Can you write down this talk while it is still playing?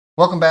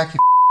Welcome back, you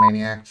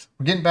maniacs.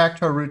 We're getting back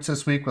to our roots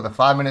this week with a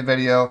 5-minute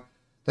video.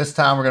 This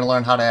time we're going to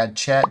learn how to add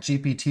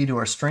ChatGPT to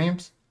our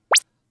streams.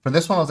 For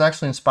this one, I was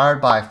actually inspired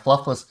by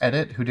Fluffless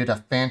Edit, who did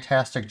a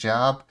fantastic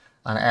job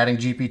on adding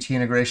GPT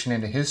integration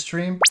into his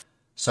stream.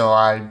 So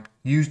I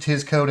used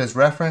his code as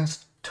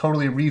reference,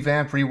 totally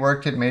revamped,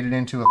 reworked it, made it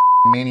into a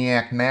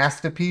maniac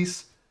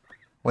masterpiece.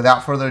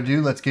 Without further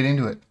ado, let's get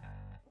into it.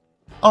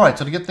 Alright,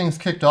 so to get things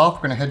kicked off,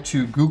 we're going to head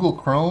to Google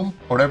Chrome,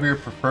 or whatever your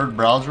preferred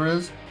browser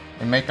is,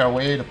 and make our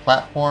way to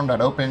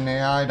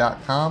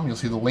platform.openai.com. You'll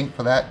see the link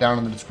for that down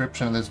in the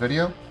description of this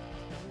video.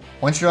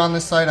 Once you're on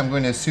this site, I'm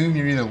going to assume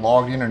you're either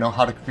logged in or know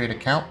how to create an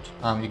account.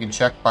 You can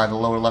check by the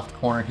lower left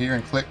corner here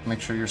and click,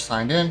 make sure you're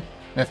signed in. And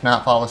if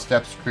not, follow the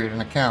steps to create an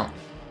account.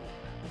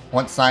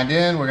 Once signed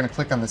in, we're going to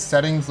click on the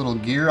settings little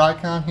gear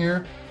icon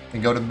here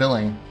and go to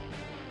billing.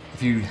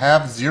 If you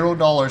have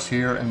 $0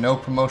 here and no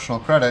promotional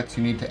credits,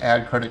 you need to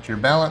add credit to your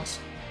balance.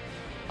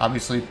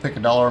 Obviously, pick a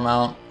dollar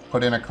amount,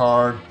 put in a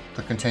card,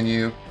 click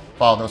continue,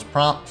 follow those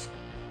prompts.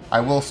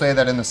 I will say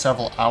that in the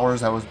several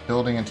hours I was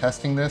building and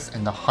testing this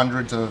and the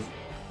hundreds of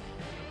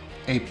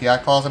API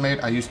calls I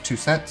made, I used 2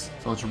 cents.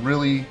 So it's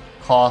really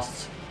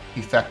cost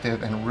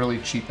effective and really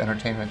cheap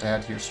entertainment to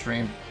add to your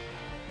stream.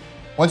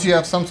 Once you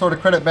have some sort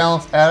of credit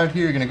balance added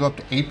here, you're going to go up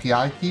to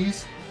API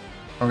keys.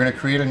 We're going to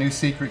create a new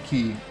secret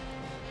key.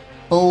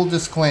 Full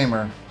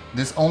disclaimer,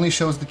 this only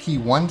shows the key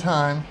one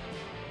time.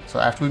 So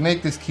after we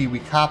make this key, we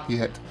copy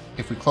it.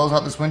 If we close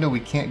out this window,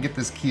 we can't get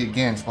this key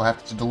again, so we'll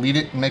have to delete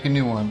it and make a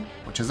new one,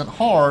 which isn't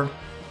hard,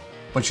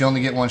 but you only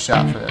get one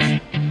shot for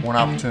this. One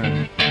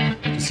opportunity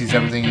to seize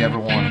everything you ever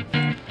wanted.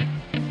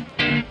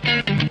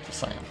 Just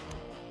saying.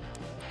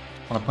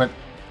 I'm going to put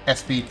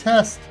SB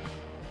test.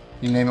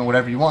 You name it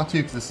whatever you want to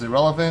because this is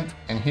irrelevant.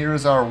 And here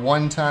is our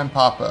one-time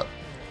pop-up.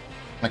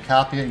 I'm going to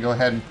copy it and go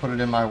ahead and put it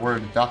in my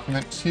Word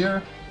documents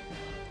here.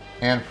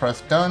 And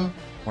press done.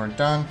 We're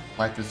done.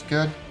 Life is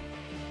good.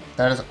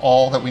 That is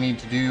all that we need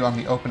to do on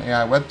the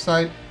OpenAI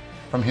website.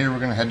 From here, we're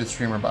going to head to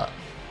ChatGPT.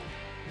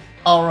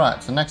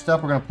 Alright, so next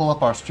up, we're going to pull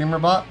up our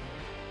ChatGPT.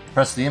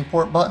 Press the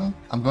import button.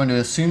 I'm going to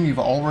assume you've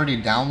already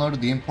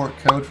downloaded the import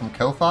code from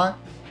Ko-Fi.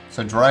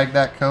 So drag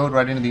that code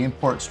right into the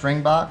import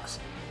string box.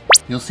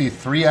 You'll see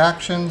 3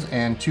 actions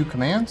and 2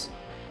 commands.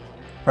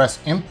 Press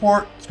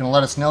import. It's going to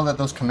let us know that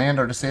those commands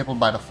are disabled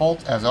by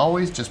default. As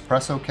always, just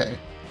press OK.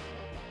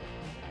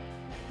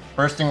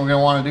 First thing we're going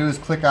to want to do is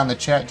click on the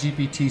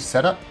ChatGPT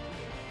setup.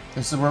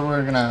 This is where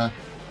we're going to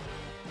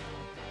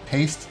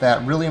paste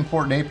that really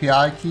important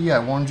API key I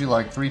warned you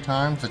like 3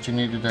 times that you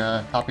needed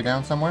to copy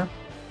down somewhere.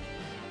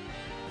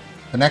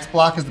 The next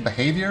block is the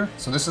behavior.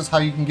 So this is how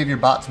you can give your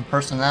bot some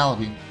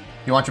personality.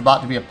 You want your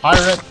bot to be a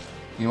pirate.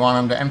 You want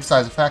them to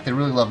emphasize the fact they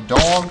really love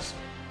dogs.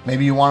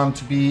 Maybe you want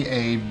them to be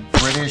a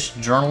British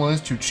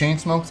journalist who chain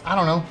smokes. I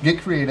don't know.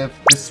 Get creative.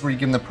 This is where you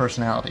give them the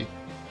personality.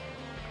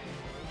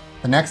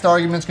 The next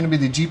argument is going to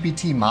be the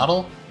GPT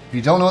model. If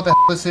you don't know what the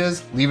hell this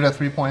is, leave it at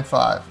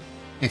 3.5.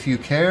 If you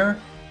care,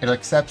 it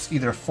accepts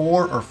either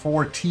 4 or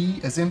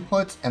 4T as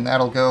inputs, and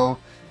that'll go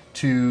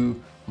to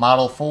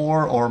Model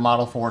 4 or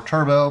Model 4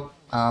 Turbo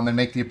and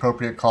make the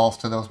appropriate calls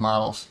to those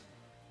models.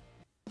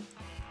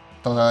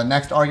 The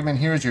next argument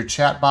here is your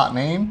chatbot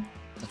name.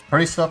 It's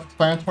pretty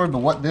self-explanatory, but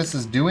what this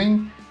is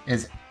doing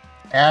is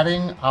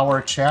adding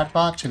our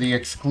chatbot to the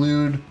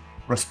exclude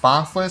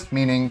response list,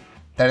 meaning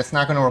that it's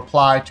not going to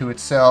reply to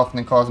itself and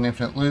then cause an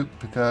infinite loop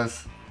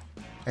because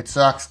it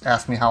sucks.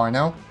 Ask me how I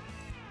know.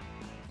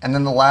 And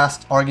then the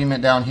last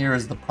argument down here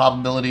is the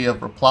probability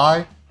of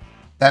reply.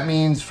 That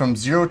means from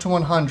 0 to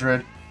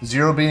 100,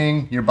 0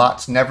 being your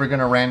bot's never going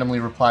to randomly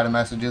reply to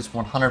messages,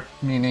 100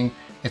 meaning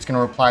it's going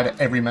to reply to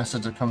every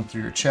message that comes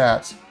through your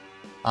chats.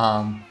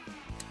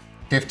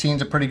 15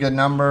 is a pretty good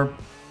number.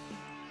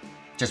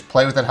 Just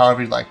play with it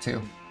however you'd like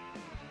to.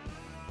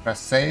 Press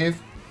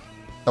save.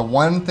 The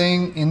one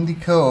thing in the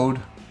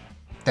code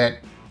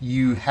that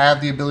you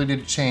have the ability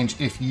to change,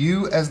 if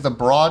you as the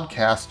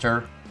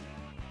broadcaster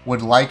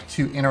would like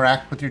to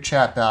interact with your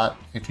chatbot,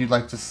 if you'd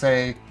like to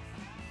say,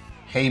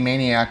 hey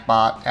maniac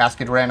bot, ask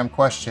it a random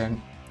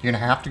question, you're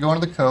going to have to go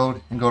into the code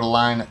and go to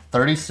line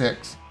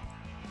 36,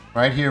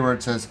 right here where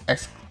it says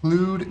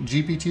exclude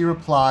GPT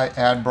reply,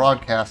 add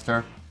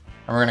broadcaster,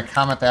 and we're going to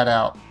comment that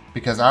out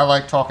because I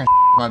like talking to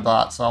my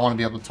bot, so I want to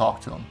be able to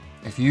talk to him.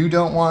 If you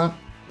don't want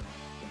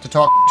to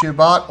talk to your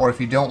bot, or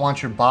if you don't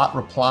want your bot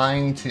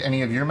replying to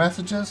any of your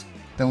messages,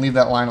 then leave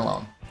that line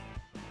alone.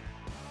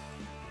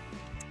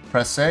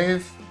 Press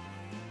save.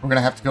 We're going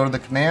to have to go to the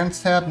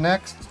commands tab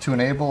next to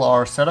enable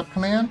our setup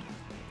command.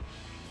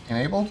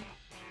 Enabled.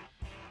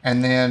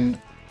 And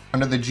then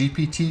under the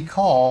GPT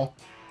call,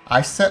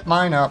 I set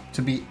mine up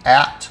to be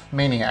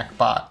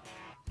 @maniacbot.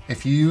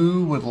 If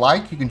you would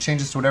like, you can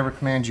change this to whatever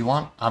command you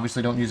want.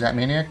 Obviously don't use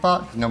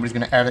 @maniacbot because nobody's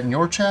going to add it in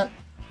your chat,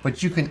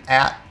 but you can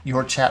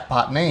your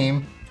chatbot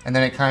name, and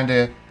then it kind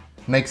of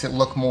makes it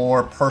look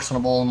more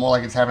personable and more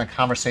like it's having a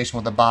conversation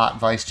with the bot,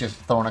 vice just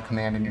throwing a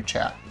command in your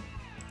chat.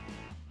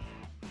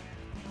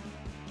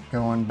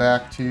 Going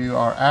back to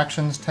our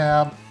actions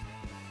tab,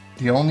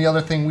 The only other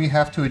thing we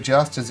have to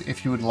adjust is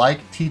if you would like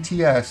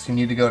TTS, you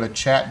need to go to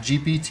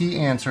ChatGPT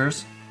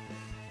Answers.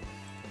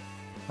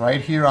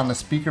 Right here on the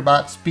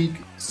SpeakerBot Speak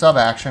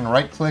sub-action,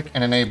 right-click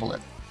and enable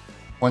it.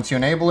 Once you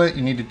enable it,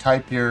 you need to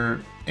type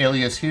your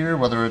alias here,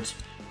 whether it's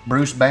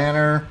Bruce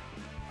Banner,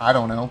 I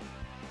don't know,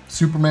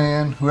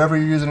 Superman, whoever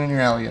you're using in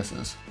your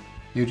aliases.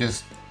 You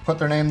just put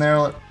their name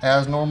there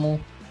as normal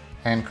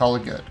and call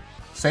it good.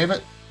 Save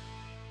it.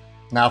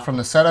 Now from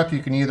the setup,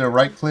 you can either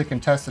right-click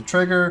and test the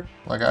trigger,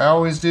 like I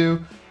always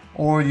do,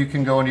 or you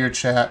can go into your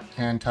chat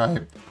and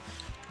type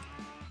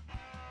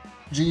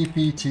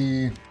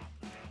GPT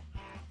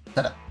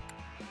setup.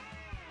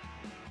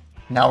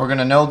 Now we're going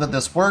to know that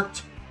this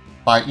worked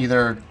by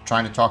either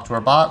trying to talk to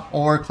our bot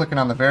or clicking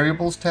on the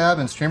variables tab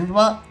in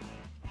Streamer.Bot.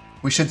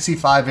 We should see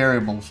 5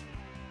 variables: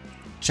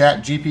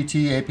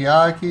 ChatGPT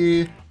API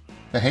Key,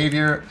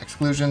 behavior,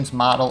 exclusions,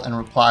 model, and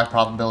reply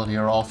probability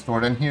are all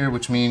stored in here,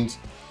 which means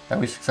that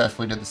we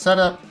successfully did the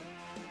setup.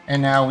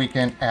 And now we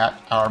can add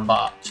our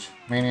bot.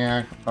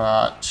 Maniac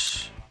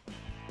bot.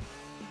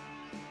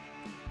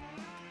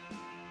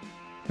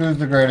 Who's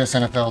the greatest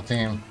NFL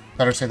team?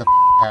 Better say the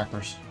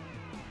Packers.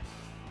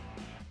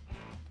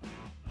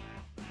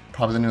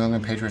 Probably the New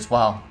England Patriots.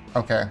 Wow.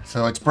 Okay,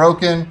 so it's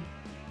broken.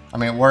 I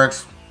mean, it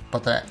works,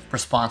 but the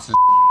response is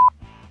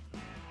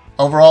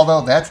overall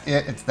though, that's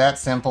it. It's that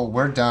simple.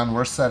 We're done.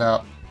 We're set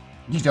up.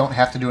 You don't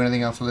have to do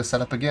anything else with this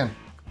setup again.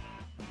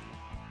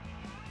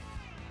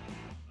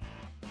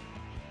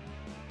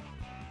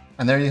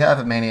 And there you have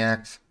it,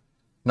 Maniacs.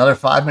 Another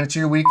 5 minutes of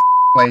your week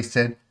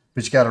wasted,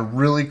 but you got a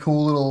really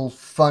cool little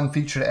fun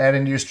feature to add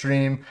into your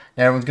stream.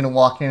 And everyone's going to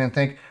walk in and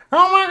think,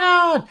 oh my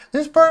god,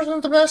 this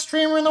person's the best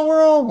streamer in the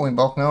world. We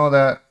both know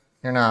that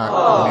you're not.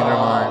 Aww. Neither am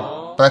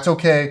I. But that's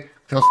okay.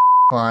 Feels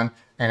fun.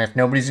 And if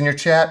nobody's in your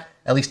chat,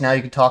 at least now you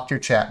can talk to your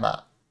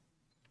chatbot.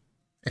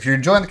 If you're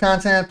enjoying the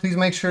content, please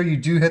make sure you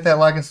do hit that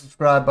like and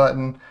subscribe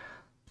button.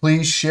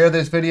 Please share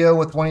this video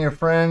with one of your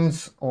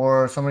friends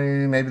or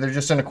somebody, maybe they're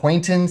just an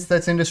acquaintance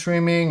that's into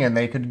streaming and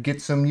they could get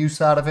some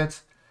use out of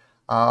it.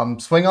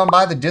 Swing on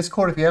by the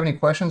Discord if you have any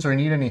questions or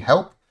need any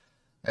help.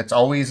 It's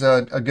always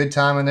a good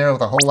time in there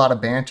with a whole lot of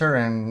banter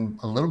and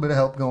a little bit of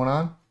help going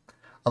on.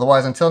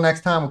 Otherwise, until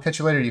next time, we'll catch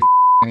you later, you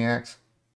maniacs.